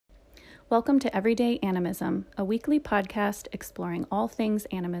Welcome to Everyday Animism, a weekly podcast exploring all things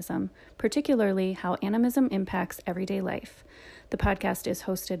animism, particularly how animism impacts everyday life. The podcast is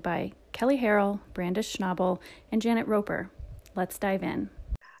hosted by Kelly Harrell, Brandis Schnabel, and Janet Roper. Let's dive in.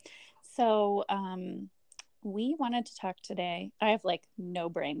 So, we wanted to talk today. I have no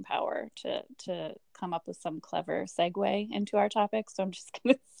brain power to come up with some clever segue into our topic, so I'm just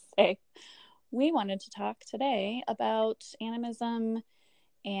going to say we wanted to talk today about animism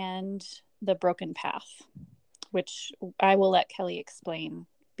and the broken path, which I will let Kelly explain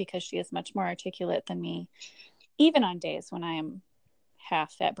because she is much more articulate than me, even on days when I am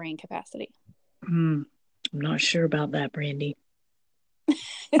half at brain capacity. I'm not sure about that, Brandy. Still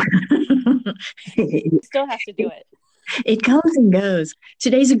have to do it. It comes and goes.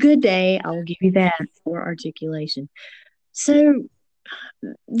 Today's a good day. I will give you that for articulation. So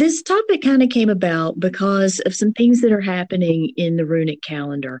this topic kind of came about because of some things that are happening in the runic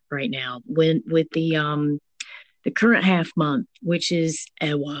calendar right now with the current half month, which is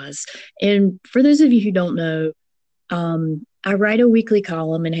Ehwaz. And for those of you who don't know, I write a weekly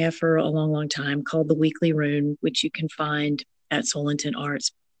column and have for a long, long time called The Weekly Rune, which you can find at Soul Intent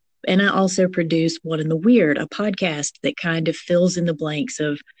Arts. And I also produce What in the Weird, a podcast that kind of fills in the blanks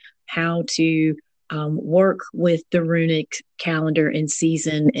of how to work with the runic calendar and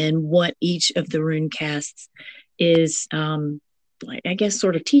season and what each of the rune casts is, I guess,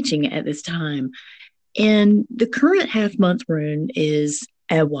 sort of teaching at this time. And the current half month rune is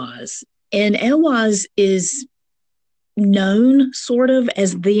Ehwaz. And Ehwaz is known sort of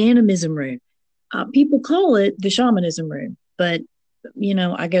as the animism rune. People call it the shamanism rune, but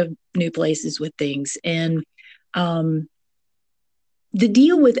I go new places with things. And the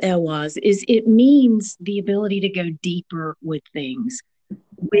deal with Ehwaz is it means the ability to go deeper with things,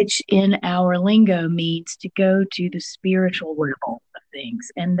 which in our lingo means to go to the spiritual level of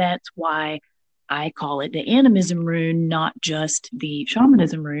things. And that's why I call it the animism rune, not just the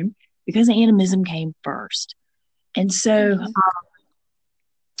shamanism rune, because animism came first. And so,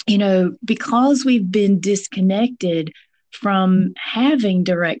 because we've been disconnected from having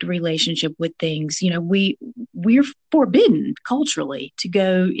direct relationship with things, we're forbidden culturally to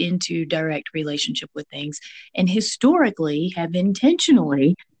go into direct relationship with things, and historically have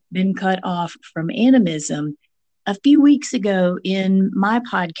intentionally been cut off from animism. A few weeks ago in my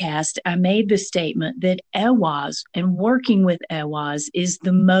podcast, I made the statement that Ehwaz and working with Ehwaz is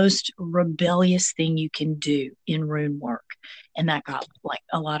the most rebellious thing you can do in rune work. And that got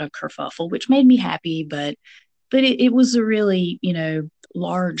a lot of kerfuffle, which made me happy, but it was a really,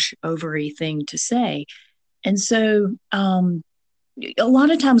 large ovary thing to say. And so a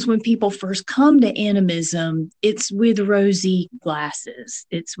lot of times when people first come to animism, it's with rosy glasses.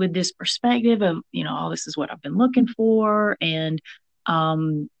 It's with this perspective of, this is what I've been looking for. And,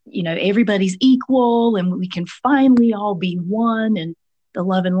 everybody's equal and we can finally all be one and the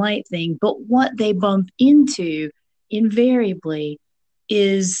love and light thing. But what they bump into invariably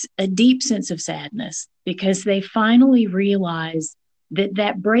is a deep sense of sadness because they finally realize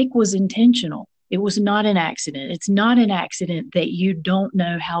that break was intentional. It was not an accident. It's not an accident that you don't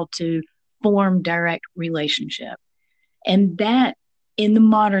know how to form direct relationship. And that in the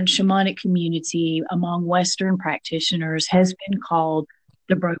modern shamanic community among Western practitioners has been called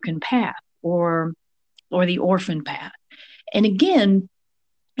the broken path or the orphan path. And again,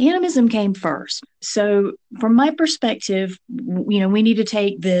 animism came first. So from my perspective, we need to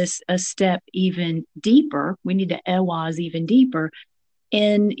take this a step even deeper. We need to Ehwaz even deeper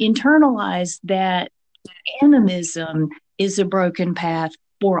and internalize that animism is a broken path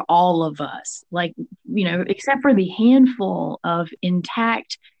for all of us. Except for the handful of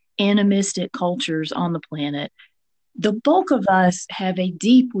intact animistic cultures on the planet, the bulk of us have a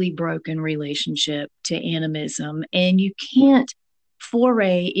deeply broken relationship to animism, and you can't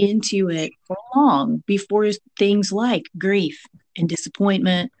foray into it for long before things like grief and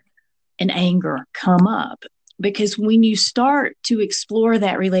disappointment and anger come up. Because when you start to explore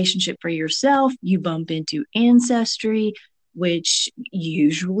that relationship for yourself, you bump into ancestry, which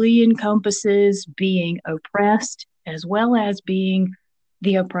usually encompasses being oppressed as well as being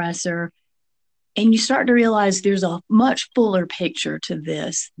the oppressor. And you start to realize there's a much fuller picture to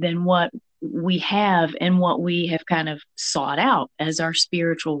this than what we have and what we have kind of sought out as our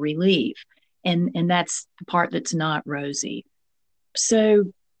spiritual relief. And that's the part that's not rosy.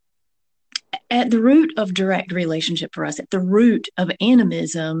 So at the root of direct relationship for us, at the root of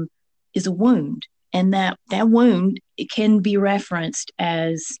animism is a wound. And that wound, it can be referenced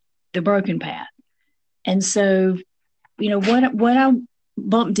as the broken path. And so, what I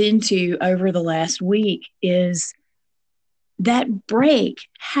bumped into over the last week is that break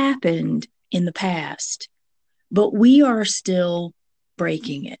happened in the past, but we are still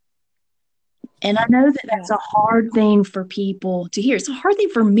breaking it. And I know that that's a hard thing for people to hear. It's a hard thing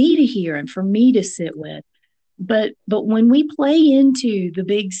for me to hear and for me to sit with. But when we play into the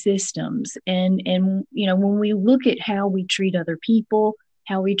big systems and when we look at how we treat other people,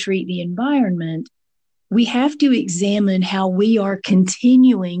 how we treat the environment, we have to examine how we are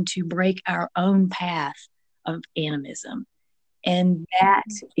continuing to break our own path of animism. And that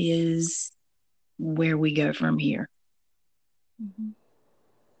is where we go from here. Mm-hmm.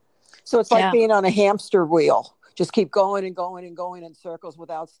 So it's like being on a hamster wheel. Just keep going and going and going in circles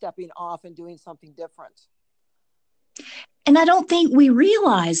without stepping off and doing something different. And I don't think we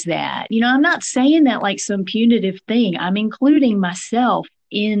realize that. I'm not saying that like some punitive thing. I'm including myself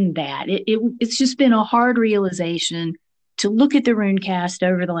in that. It's just been a hard realization to look at the Runecast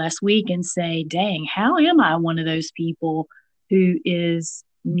over the last week and say, dang, how am I one of those people who is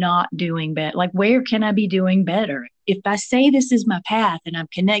not doing better? Like, where can I be doing better? If I say this is my path and I'm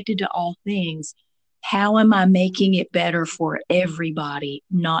connected to all things, how am I making it better for everybody,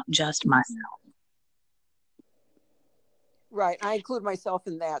 not just myself? Right. I include myself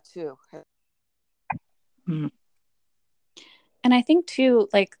in that too. And I think too,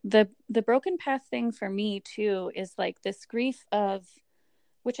 like the broken path thing for me too is like this grief of,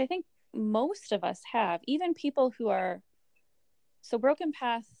 which I think most of us have, even people who are so broken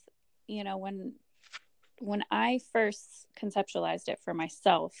path, when I first conceptualized it for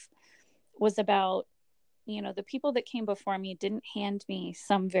myself was about, the people that came before me didn't hand me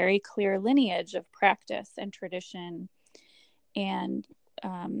some very clear lineage of practice and tradition and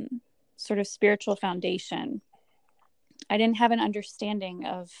sort of spiritual foundation. I didn't have an understanding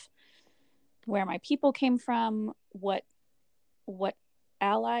of where my people came from, what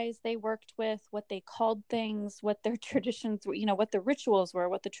allies they worked with, what they called things, what their traditions were, what the rituals were,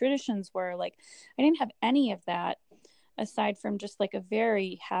 what the traditions were. Like, I didn't have any of that aside from just like a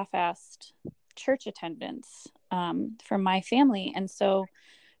very half-assed church attendance from my family. And so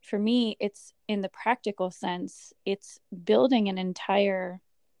for me, it's in the practical sense, it's building an entire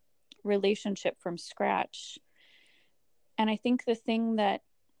relationship from scratch. And I think the thing that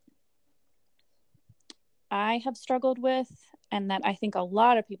I have struggled with, and that I think a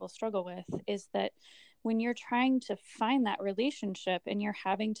lot of people struggle with, is that when you're trying to find that relationship and you're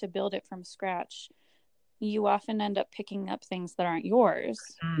having to build it from scratch, you often end up picking up things that aren't yours.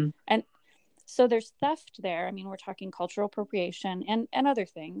 And so there's theft there. I mean, we're talking cultural appropriation and other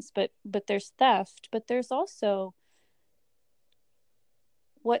things, but there's theft, but there's also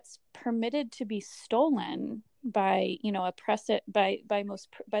what's permitted to be stolen by, by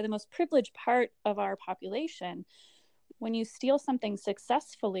the most privileged part of our population. When you steal something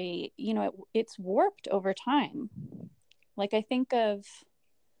successfully, it's warped over time. Like, I think of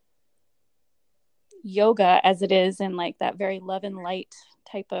yoga as it is in like that very love and light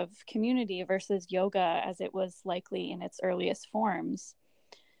type of community versus yoga as it was likely in its earliest forms.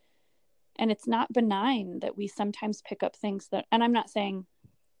 And it's not benign that we sometimes pick up things that, and I'm not saying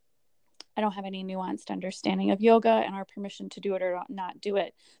I don't have any nuanced understanding of yoga and our permission to do it or not do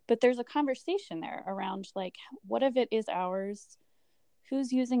it, but there's a conversation there around like, what if it is ours?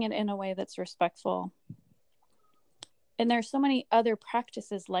 Who's using it in a way that's respectful? And there's so many other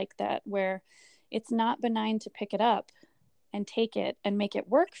practices like that where it's not benign to pick it up and take it and make it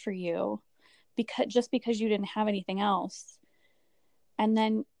work for you because you didn't have anything else. And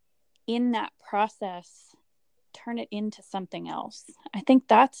then in that process, turn it into something else. I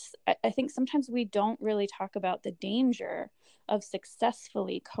think sometimes we don't really talk about the danger of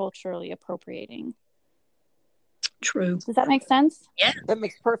successfully culturally appropriating. True. Does that make sense? Yeah. That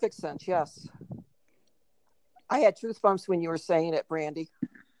makes perfect sense. Yes. I had truth bumps when you were saying it, Brandy.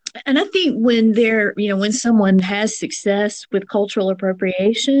 And I think when someone has success with cultural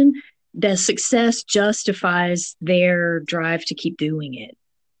appropriation, the success justifies their drive to keep doing it.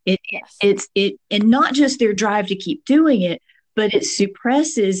 And not just their drive to keep doing it, but it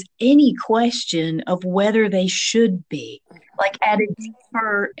suppresses any question of whether they should be. Like at a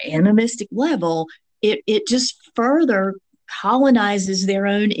deeper animistic level, it just further colonizes their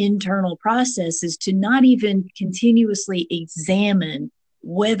own internal processes to not even continuously examine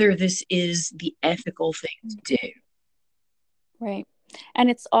whether this is the ethical thing to do. Right.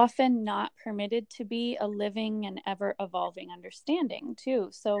 And it's often not permitted to be a living and ever evolving understanding too.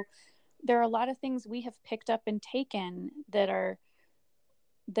 So there are a lot of things we have picked up and taken that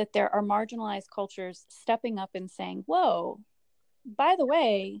there are marginalized cultures stepping up and saying, whoa, by the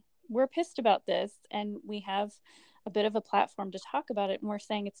way, we're pissed about this and we have a bit of a platform to talk about it. And we're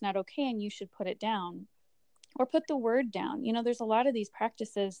saying it's not okay and you should put it down. or put the word down. There's a lot of these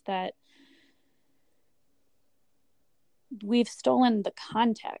practices that we've stolen the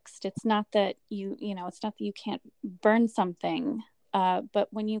context. It's not that it's not that you can't burn something, but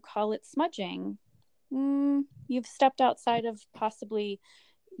when you call it smudging, you've stepped outside of possibly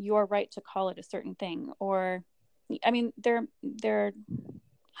your right to call it a certain thing. Or, there are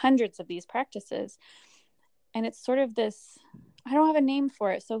hundreds of these practices, and it's sort of this, I don't have a name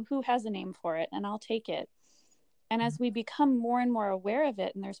for it, so who has a name for it? And I'll take it. And as we become more and more aware of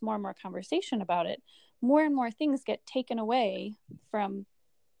it, and there's more and more conversation about it, more and more things get taken away from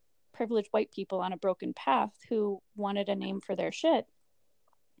privileged white people on a broken path who wanted a name for their shit.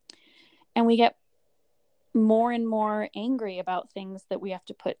 And we get more and more angry about things that we have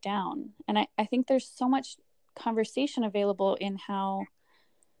to put down. And I think there's so much conversation available in how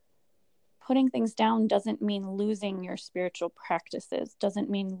putting things down doesn't mean losing your spiritual practices, doesn't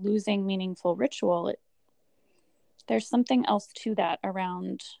mean losing meaningful ritual. There's something else to that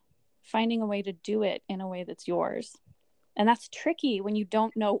around finding a way to do it in a way that's yours. And that's tricky when you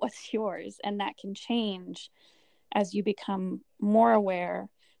don't know what's yours. And that can change as you become more aware,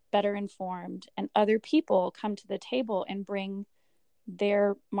 better informed, and other people come to the table and bring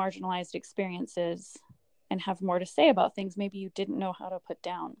their marginalized experiences and have more to say about things maybe you didn't know how to put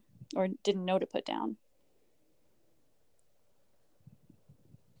down or didn't know to put down.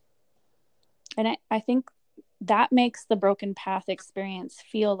 And I think that makes the broken path experience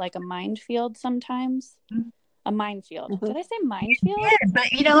feel like a minefield sometimes. A minefield. Did I say minefield? Yeah, but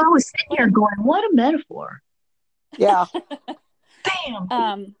I was sitting here going, what a metaphor. Yeah.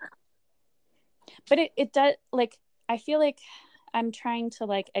 Bam. But it does, like, I feel like I'm trying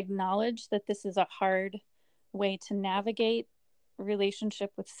to acknowledge that this is a hard way to navigate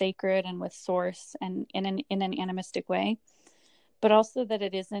relationship with sacred and with source and in an animistic way, but also that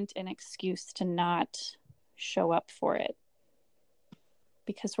it isn't an excuse to not show up for it,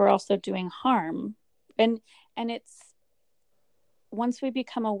 because we're also doing harm. And it's, once we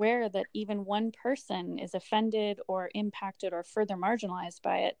become aware that even one person is offended or impacted or further marginalized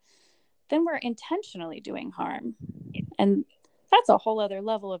by it, then we're intentionally doing harm. And that's a whole other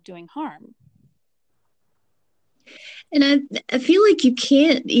level of doing harm. And I feel like you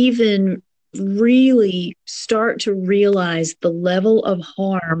can't even really start to realize the level of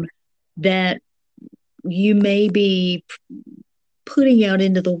harm that you may be putting out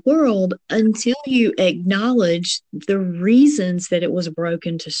into the world until you acknowledge the reasons that it was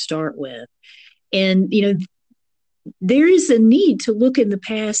broken to start with. And, there is a need to look in the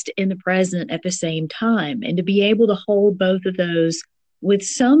past and the present at the same time, and to be able to hold both of those with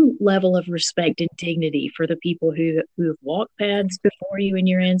some level of respect and dignity for the people who have walked paths before you in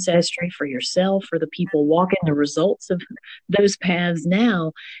your ancestry, for yourself, for the people walking the results of those paths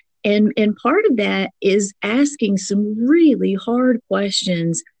now. And part of that is asking some really hard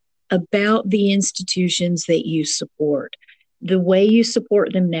questions about the institutions that you support, the way you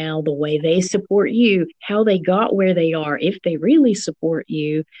support them now, the way they support you, how they got where they are, if they really support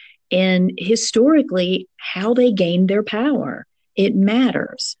you, and historically, how they gained their power. It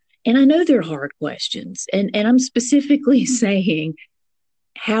matters. And I know they're hard questions. And I'm specifically saying,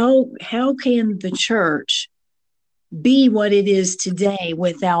 how can the church be what it is today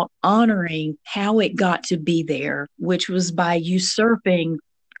without honoring how it got to be there, which was by usurping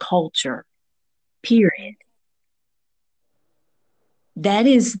culture, period. That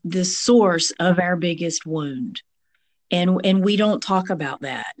is the source of our biggest wound. And we don't talk about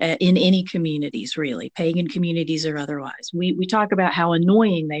that in any communities, really, pagan communities or otherwise. We talk about how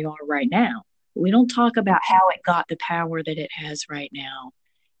annoying they are right now. We don't talk about how it got the power that it has right now.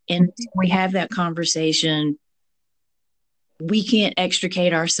 And we have that conversation. We can't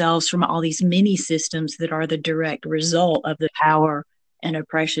extricate ourselves from all these mini systems that are the direct result of the power and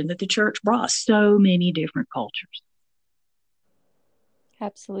oppression that the church brought so many different cultures.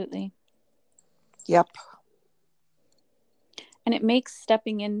 Absolutely. Yep. And it makes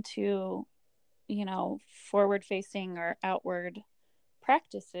stepping into, forward facing or outward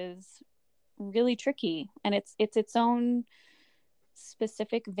practices really tricky. And it's its own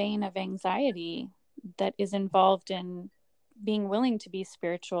specific vein of anxiety that is involved in being willing to be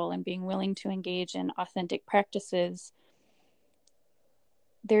spiritual and being willing to engage in authentic practices.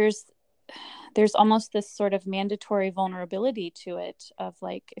 There's almost this sort of mandatory vulnerability to it of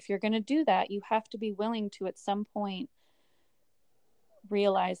if you're going to do that, you have to be willing to at some point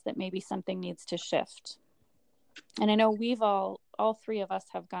realize that maybe something needs to shift. And I know we've all three of us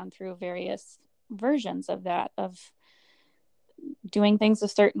have gone through various versions of that, of doing things a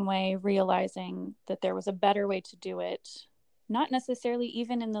certain way, realizing that there was a better way to do it, not necessarily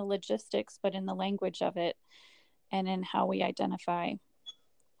even in the logistics, but in the language of it and in how we identify.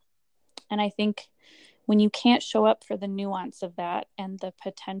 And I think when you can't show up for the nuance of that and the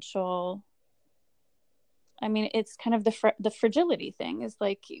potential, I mean, it's kind of the fragility thing is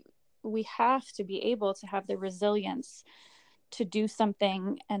like, we have to be able to have the resilience to do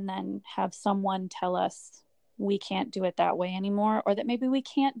something and then have someone tell us we can't do it that way anymore, or that maybe we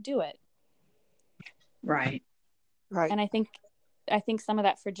can't do it. Right. Right. And I think some of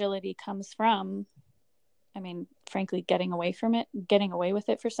that fragility comes from, I mean, frankly, getting away with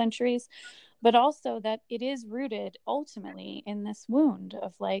it for centuries, but also that it is rooted ultimately in this wound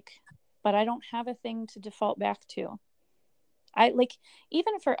of like, but I don't have a thing to default back to.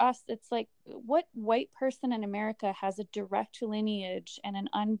 Even for us, it's like, what white person in America has a direct lineage and an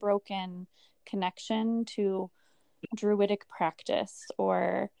unbroken connection to Druidic practice,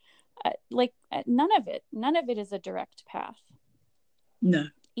 or none of it is a direct path. No.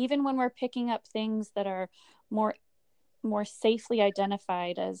 Even when we're picking up things that are more safely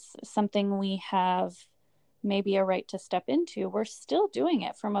identified as something we have maybe a right to step into, we're still doing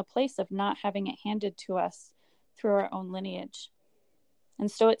it from a place of not having it handed to us through our own lineage. And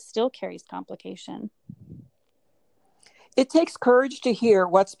so it still carries complication. It takes courage to hear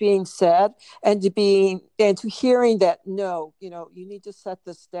what's being said and to hearing that, no, you need to set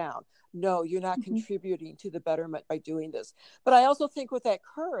this down. No, you're not contributing to the betterment by doing this. But I also think with that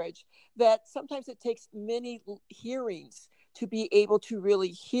courage that sometimes it takes many hearings to be able to really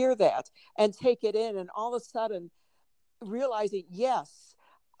hear that and take it in, and all of a sudden realizing, yes,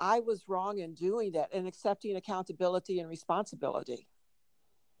 I was wrong in doing that, and accepting accountability and responsibility.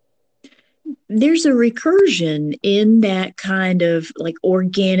 There's a recursion in that kind of like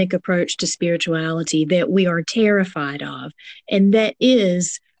organic approach to spirituality that we are terrified of. And that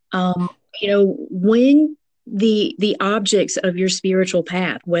is, when the objects of your spiritual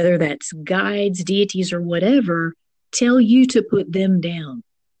path, whether that's guides, deities, or whatever, tell you to put them down,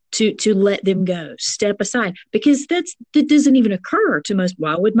 to let them go, step aside, because that doesn't even occur to most.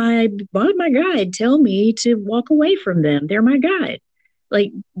 Why would my guide tell me to walk away from them? They're my guide.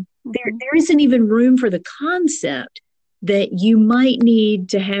 Like, there isn't even room for the concept that you might need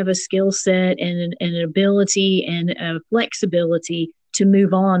to have a skill set and an ability and a flexibility to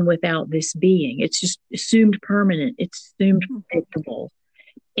move on without this being. It's just assumed permanent. It's assumed predictable.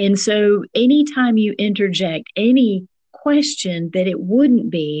 And so anytime you interject any question that it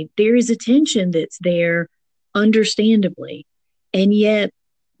wouldn't be, there is a tension that's there, understandably. And yet,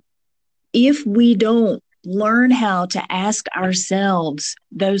 if we don't learn how to ask ourselves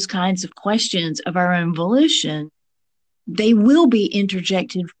those kinds of questions of our own volition, they will be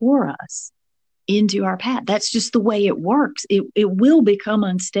interjected for us into our path. That's just the way it works. It will become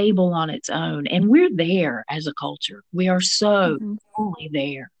unstable on its own. And we're there as a culture. We are so fully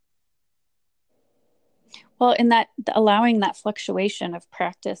there. Well, in that allowing that fluctuation of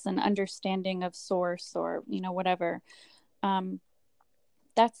practice and understanding of source, or, whatever,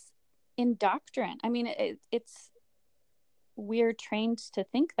 that's in doctrine. I mean, we're trained to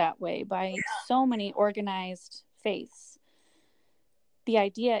think that way by so many organized faiths. The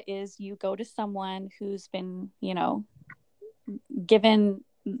idea is you go to someone who's been, given,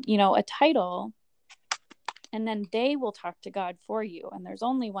 a title, and then they will talk to God for you. And there's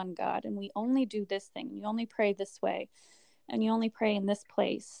only one God, and we only do this thing. You only pray this way, and you only pray in this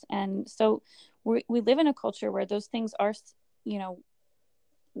place. And so we live in a culture where those things are,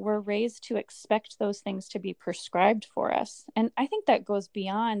 we're raised to expect those things to be prescribed for us. And I think that goes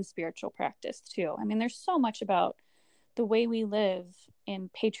beyond spiritual practice too. I mean, there's so much about the way we live in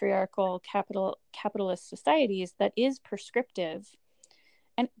patriarchal capitalist societies that is prescriptive,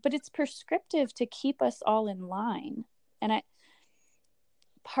 but it's prescriptive to keep us all in line. And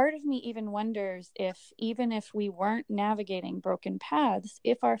part of me even wonders if, even if we weren't navigating broken paths,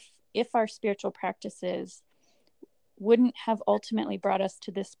 if our spiritual practices wouldn't have ultimately brought us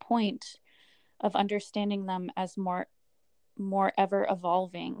to this point of understanding them as more ever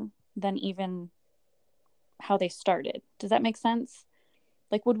evolving than even how they started. Does that make sense?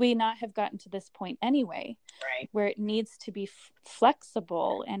 Like, would we not have gotten to this point anyway, right, where it needs to be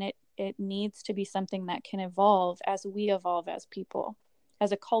flexible, and it needs to be something that can evolve as we evolve as people,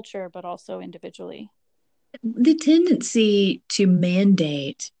 as a culture, but also individually? The tendency to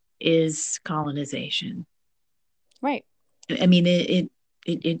mandate is colonization. Right. I mean,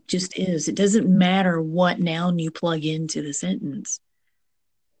 it just is. It doesn't matter what noun you plug into the sentence.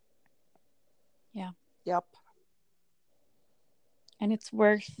 Yeah. Yep. And it's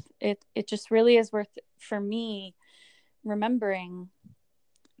worth it. It just really is worth, for me, remembering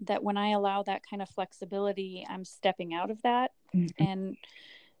that when I allow that kind of flexibility, I'm stepping out of that and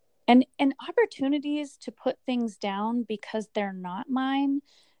and opportunities to put things down because they're not mine,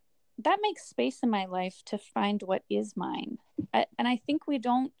 that makes space in my life to find what is mine. And I think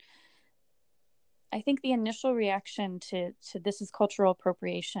I think the initial reaction to this is cultural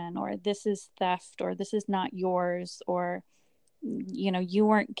appropriation, or this is theft, or this is not yours, or, you know, you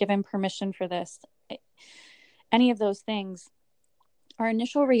weren't given permission for this, any of those things, our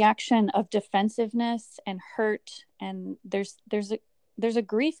initial reaction of defensiveness and hurt, and there's a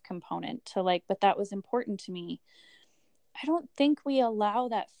grief component to like, but that was important to me. I don't think we allow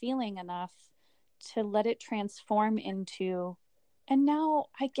that feeling enough to let it transform into, and now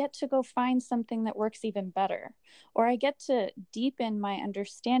I get to go find something that works even better, or I get to deepen my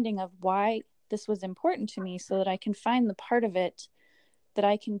understanding of why this was important to me so that I can find the part of it that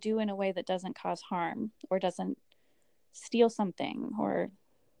I can do in a way that doesn't cause harm or doesn't steal something, or,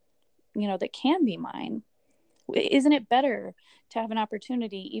 you know, that can be mine. Isn't it better to have an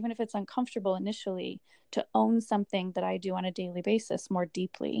opportunity, even if it's uncomfortable initially, to own something that I do on a daily basis more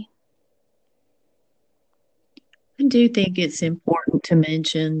deeply? I do think it's important to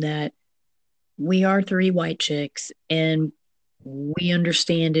mention that we are three white chicks, and we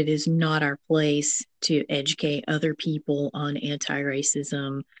understand it is not our place to educate other people on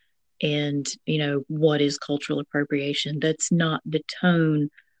anti-racism and, you know, what is cultural appropriation. That's not the tone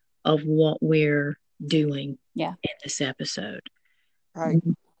of what we're doing in this episode. Right.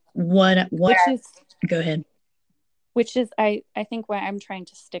 Which is, go ahead. Which is, I think why I'm trying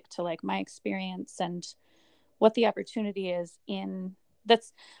to stick to like my experience and what the opportunity is in.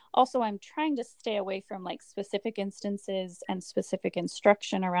 That's also, I'm trying to stay away from like specific instances and specific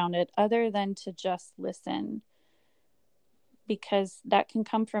instruction around it, other than to just listen, because that can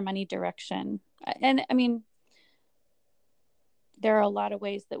come from any direction. And I mean, there are a lot of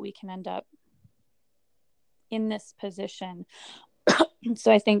ways that we can end up in this position.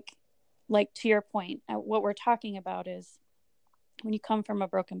 So I think, like, to your point, what we're talking about is when you come from a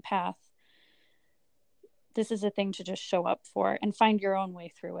broken path, this is a thing to just show up for and find your own way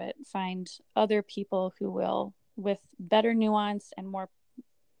through it. Find other people who will, with better nuance and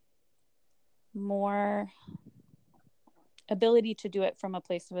more ability to do it from a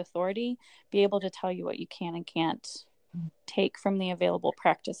place of authority, be able to tell you what you can and can't take from the available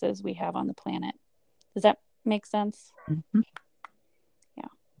practices we have on the planet. Does that make sense? Mm-hmm. Yeah.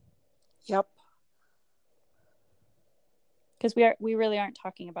 Yep. Because we really aren't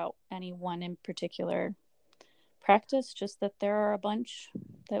talking about any one in particular practice, just that there are a bunch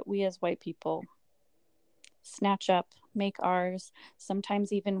that we as white people snatch up, make ours,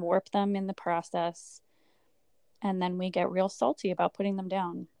 sometimes even warp them in the process, and then we get real salty about putting them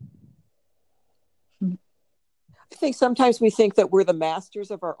down. I think sometimes we think that we're the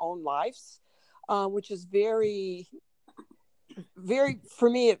masters of our own lives, which is very, very, for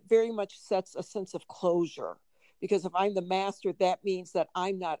me, it very much sets a sense of closure. Because if I'm the master, that means that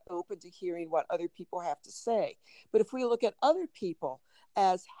I'm not open to hearing what other people have to say. But if we look at other people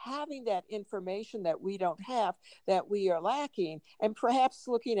as having that information that we don't have, that we are lacking, and perhaps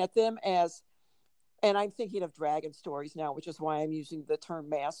looking at them as, and I'm thinking of dragon stories now, which is why I'm using the term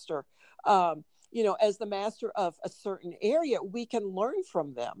master, you know, as the master of a certain area, we can learn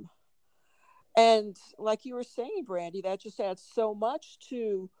from them. And like you were saying, Brandy, that just adds so much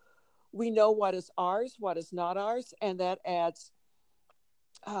to, we know what is ours, what is not ours, and that adds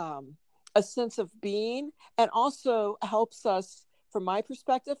a sense of being, and also helps us, from my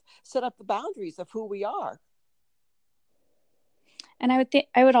perspective, set up the boundaries of who we are. And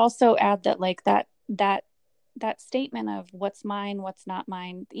I would also add that, like, that statement of what's mine, what's not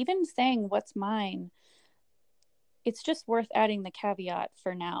mine, even saying what's mine, it's just worth adding the caveat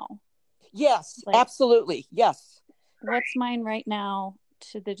for now. Yes, like, absolutely. Yes. What's mine right now,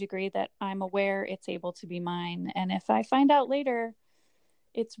 to the degree that I'm aware it's able to be mine. And if I find out later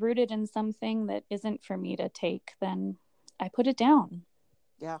it's rooted in something that isn't for me to take, then I put it down.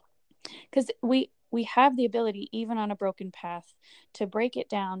 Yeah. Because we have the ability, even on a broken path, to break it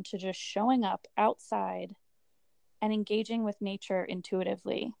down to just showing up outside and engaging with nature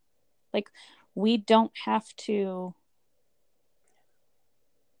intuitively. Like, we don't have to,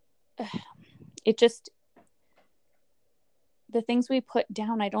 the things we put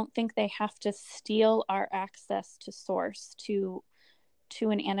down, I don't think they have to steal our access to source, to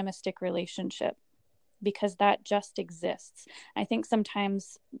an animistic relationship, because that just exists. I think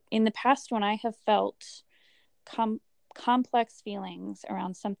sometimes in the past, when I have felt complex feelings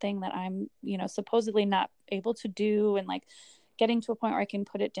around something that I'm, you know, supposedly not able to do, and like getting to a point where I can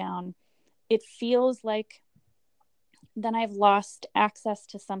put it down, it feels like then I've lost access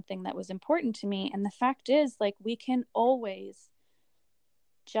to something that was important to me. And the fact is, like, we can always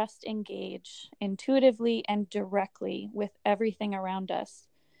just engage intuitively and directly with everything around us.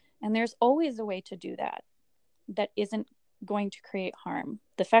 And there's always a way to do that that isn't going to create harm.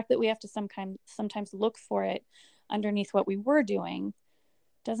 The fact that we have to sometimes look for it underneath what we were doing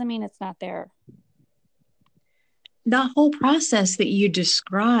doesn't mean it's not there. The whole process that you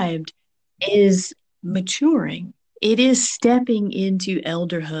described is maturing. It is stepping into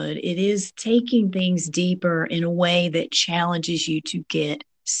elderhood. It is taking things deeper in a way that challenges you to get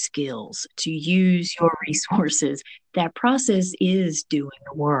skills, to use your resources. That process is doing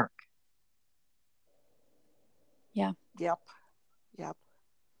the work. Yeah. Yep.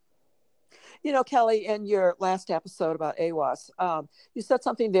 You know, Kelly, in your last episode about AWAS, you said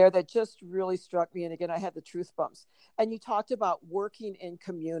something there that just really struck me. And again, I had the truth bumps. And you talked about working in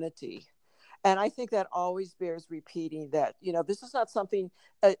community. And I think that always bears repeating that, you know, this is not something,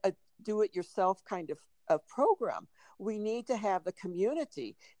 a do-it-yourself kind of program. We need to have the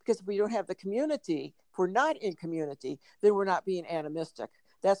community, because if we don't have the community, if we're not in community, then we're not being animistic.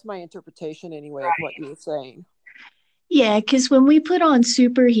 That's my interpretation anyway of what you were saying. Yeah, because when we put on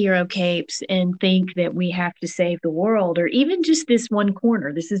superhero capes and think that we have to save the world, or even just this one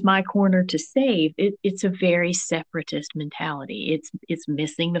corner, this is my corner to save, it's a very separatist mentality. It's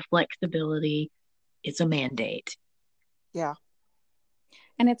missing the flexibility. It's a mandate. Yeah.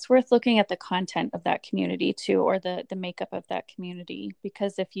 And it's worth looking at the content of that community too, or the makeup of that community,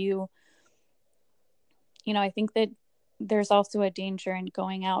 because if you know, I think that there's also a danger in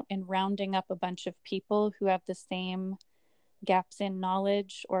going out and rounding up a bunch of people who have the same gaps in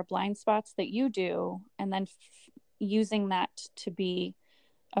knowledge or blind spots that you do, and then using that to be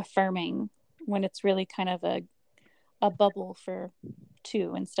affirming when it's really kind of a bubble for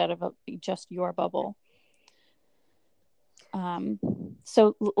two instead of just your bubble.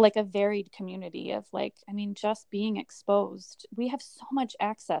 So like a varied community of, like, I mean, just being exposed. We have so much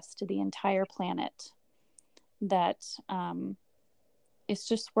access to the entire planet that it's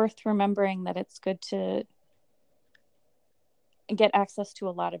just worth remembering that it's good to get access to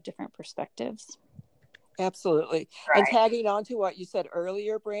a lot of different perspectives. Absolutely. Right. And tagging on to what you said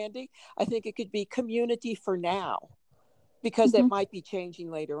earlier, Brandy, I think it could be community for now, because it might be changing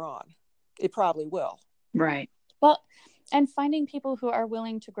later on. It probably will. Right. Well, and finding people who are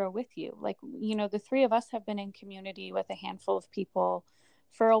willing to grow with you. Like, you know, the three of us have been in community with a handful of people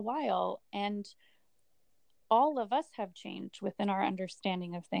for a while, and all of us have changed within our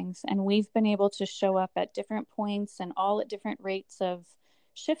understanding of things. And we've been able to show up at different points and all at different rates of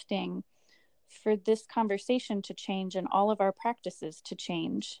shifting for this conversation to change and all of our practices to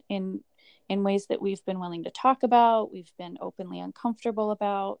change in ways that we've been willing to talk about, we've been openly uncomfortable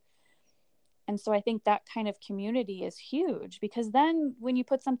about. And so I think that kind of community is huge, because then when you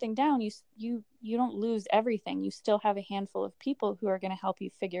put something down, you don't lose everything. You still have a handful of people who are going to help you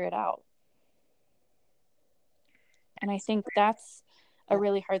figure it out. And I think that's a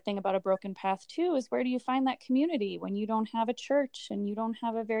really hard thing about a broken path too, is where do you find that community when you don't have a church and you don't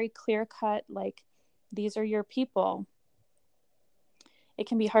have a very clear cut, like, these are your people? It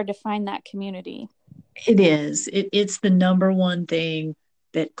can be hard to find that community. It is. It's the number one thing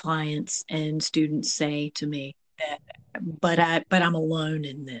that clients and students say to me, but I'm alone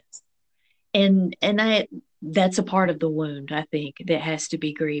in this. And that's a part of the wound, I think, that has to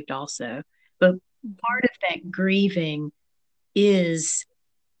be grieved also. But part of that grieving is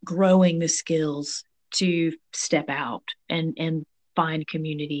growing the skills to step out and find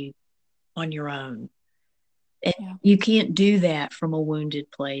community on your own. And you can't do that from a wounded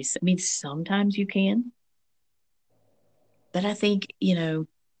place. I mean, sometimes you can. But I think, you know,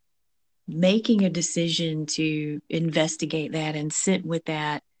 making a decision to investigate that and sit with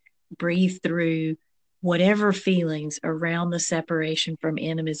that, breathe through whatever feelings around the separation from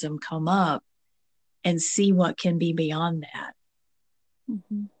animism come up, and see what can be beyond that.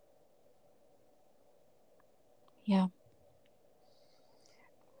 Mm-hmm. Yeah.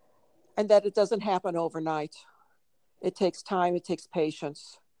 And that it doesn't happen overnight. It takes time. It takes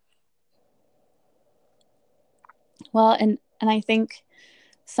patience. Well, and I think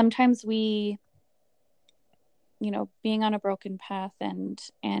sometimes we, you know, being on a broken path and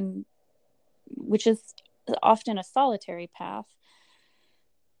which is often a solitary path,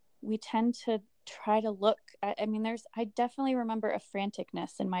 we tend to try to look. I mean, I definitely remember a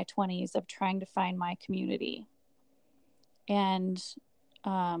franticness in my 20s of trying to find my community. And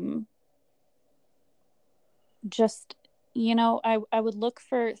just, you know, I would look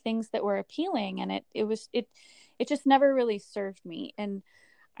for things that were appealing, and it just never really served me. And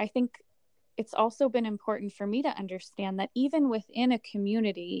I think it's also been important for me to understand that even within a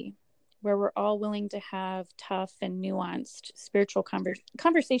community where we're all willing to have tough and nuanced spiritual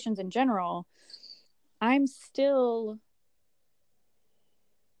conversations in general, I'm still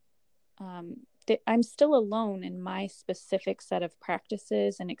alone in my specific set of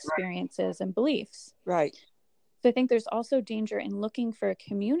practices and experiences and beliefs. Right. So I think there's also danger in looking for a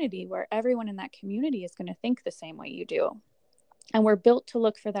community where everyone in that community is going to think the same way you do. And we're built to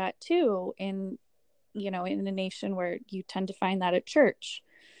look for that too in a nation where you tend to find that at church.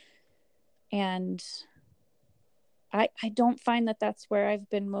 And I don't find that that's where I've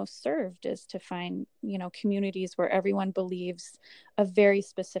been most served, is to find, communities where everyone believes a very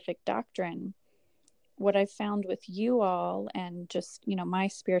specific doctrine. What I've found with you all and just, my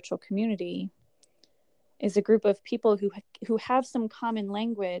spiritual community is a group of people who have some common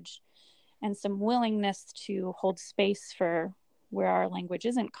language and some willingness to hold space for where our language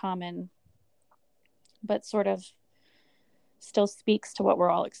isn't common, but sort of still speaks to what we're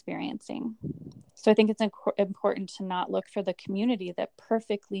all experiencing. So I think it's important to not look for the community that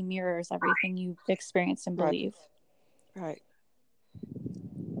perfectly mirrors everything you experience and believe. Right.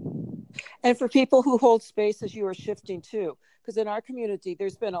 And for people who hold space as you are shifting too, because in our community,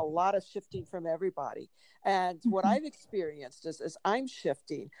 there's been a lot of shifting from everybody. And what I've experienced is as I'm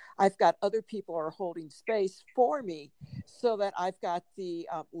shifting, I've got other people who are holding space for me so that I've got the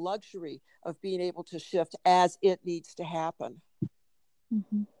luxury of being able to shift as it needs to happen.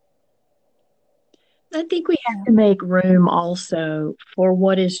 Mm-hmm. I think we have to make room also for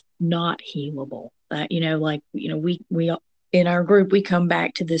what is not healable. We in our group, we come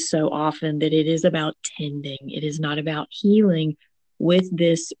back to this so often that it is about tending. It is not about healing, with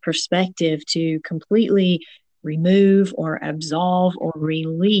this perspective to completely remove or absolve or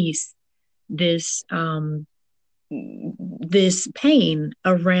release this this pain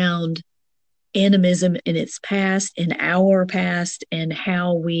around animism in its past, in our past, and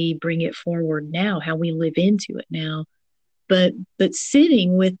how we bring it forward now, how we live into it now. But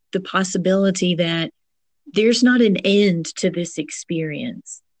sitting with the possibility that there's not an end to this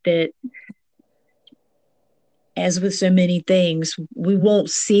experience, that as with so many things, we won't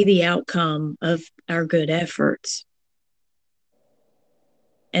see the outcome of our good efforts.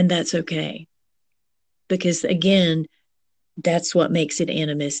 And that's okay. Because again, that's what makes it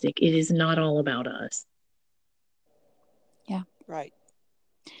animistic. It is not all about us. Yeah. Right.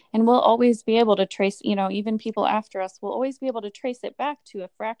 And we'll always be able to trace, even people after us will always be able to trace it back to a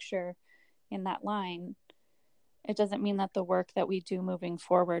fracture in that line. It doesn't mean that the work that we do moving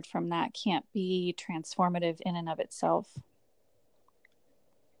forward from that can't be transformative in and of itself,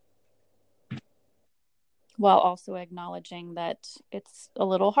 while also acknowledging that it's a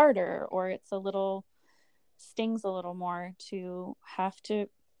little harder, or it's a little stings a little more to have to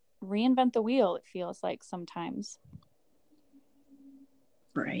reinvent the wheel, it feels like sometimes.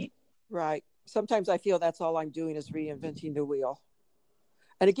 Right. Right. Sometimes I feel that's all I'm doing is reinventing the wheel.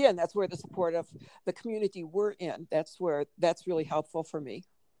 And again, that's where the support of the community we're in, that's really helpful for me.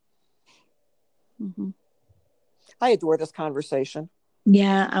 Mm-hmm. I adore this conversation.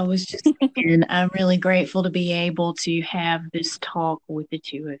 Yeah, I was just thinking, I'm really grateful to be able to have this talk with the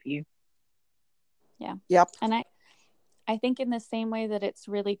two of you. Yeah. Yep. And I think in the same way that it's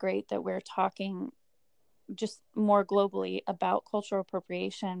really great that we're talking just more globally about cultural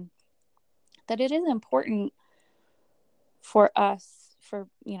appropriation, that it is important for us, for,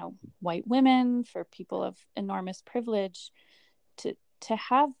 white women, for people of enormous privilege, to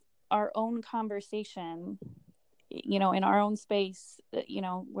have our own conversation, in our own space,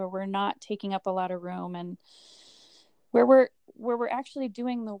 where we're not taking up a lot of room, and where we're actually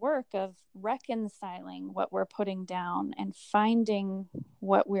doing the work of reconciling what we're putting down and finding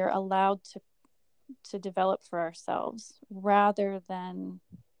what we're allowed to develop for ourselves, rather than,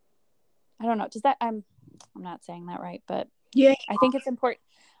 I don't know, I'm not saying that right, but yeah, I think it's important.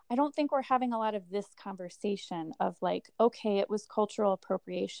 I don't think we're having a lot of this conversation of like, okay, it was cultural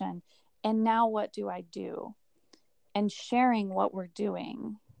appropriation, and now what do I do? And sharing what we're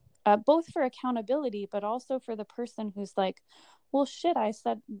doing, both for accountability, but also for the person who's like, well, shit, I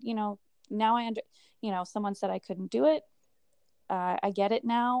said, now someone said I couldn't do it. I get it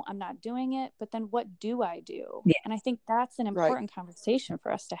now. I'm not doing it. But then what do I do? Yeah. And I think that's an important conversation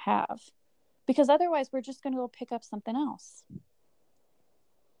for us to have, because otherwise we're just going to go pick up something else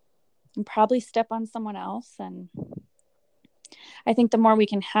and probably step on someone else. And I think the more we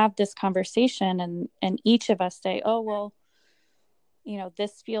can have this conversation and each of us say, oh, well,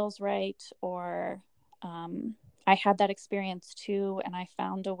 this feels right, or I had that experience too, and I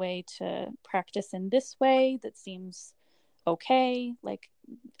found a way to practice in this way that seems okay. Like,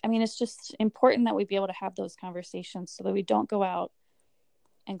 I mean, it's just important that we be able to have those conversations so that we don't go out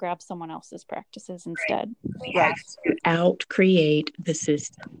and grab someone else's practices instead. We have to out-create the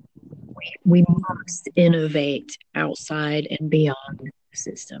system. We must innovate outside and beyond the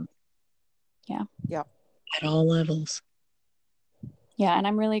system. Yeah. Yeah. At all levels. Yeah, and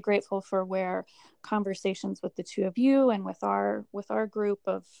I'm really grateful for where conversations with the two of you and with our group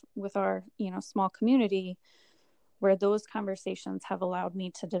with our, small community, where those conversations have allowed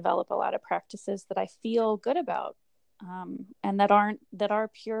me to develop a lot of practices that I feel good about, and that are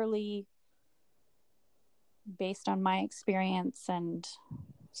purely based on my experience and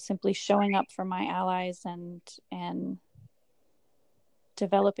simply showing up for my allies and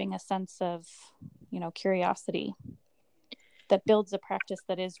developing a sense of, curiosity that builds a practice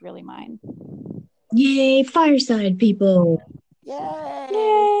that is really mine. Yay, fireside people. Yay.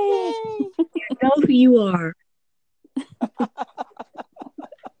 Yay. You know who you are.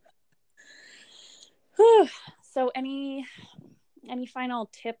 So any final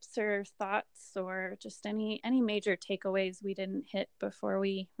tips or thoughts, or just any major takeaways we didn't hit before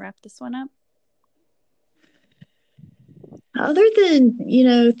we wrap this one up? Other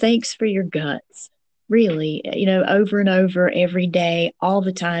than, thanks for your guts. Really, over and over, every day, all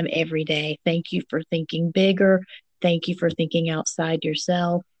the time, every day. Thank you for thinking bigger. Thank you for thinking outside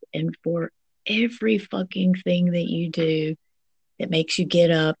yourself, and for every fucking thing that you do that makes you get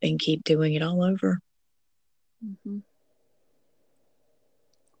up and keep doing it all over. Mm-hmm.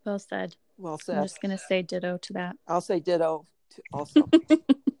 Well said. Well said. I'm just going to say ditto to that. I'll say ditto also.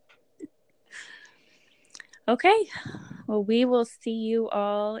 Okay. Well, we will see you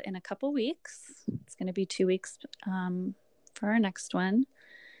all in a couple weeks. It's going to be 2 weeks for our next one.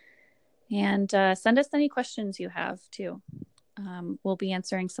 And send us any questions you have, too. We'll be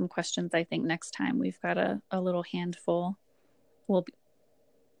answering some questions, I think, next time. We've got a little handful.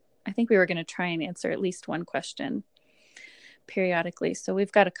 I think we were going to try and answer at least one question periodically. So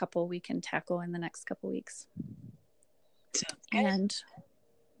we've got a couple we can tackle in the next couple weeks. And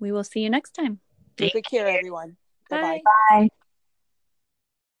we will see you next time. Take good care, everyone. Bye. Bye.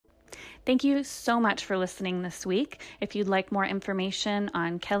 Thank you so much for listening this week. If you'd like more information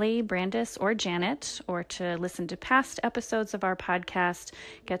on Kelly, Brandis, or Janet, or to listen to past episodes of our podcast,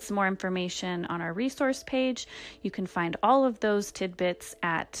 get some more information on our resource page, you can find all of those tidbits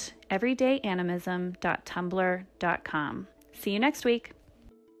at everydayanimism.tumblr.com. See you next week.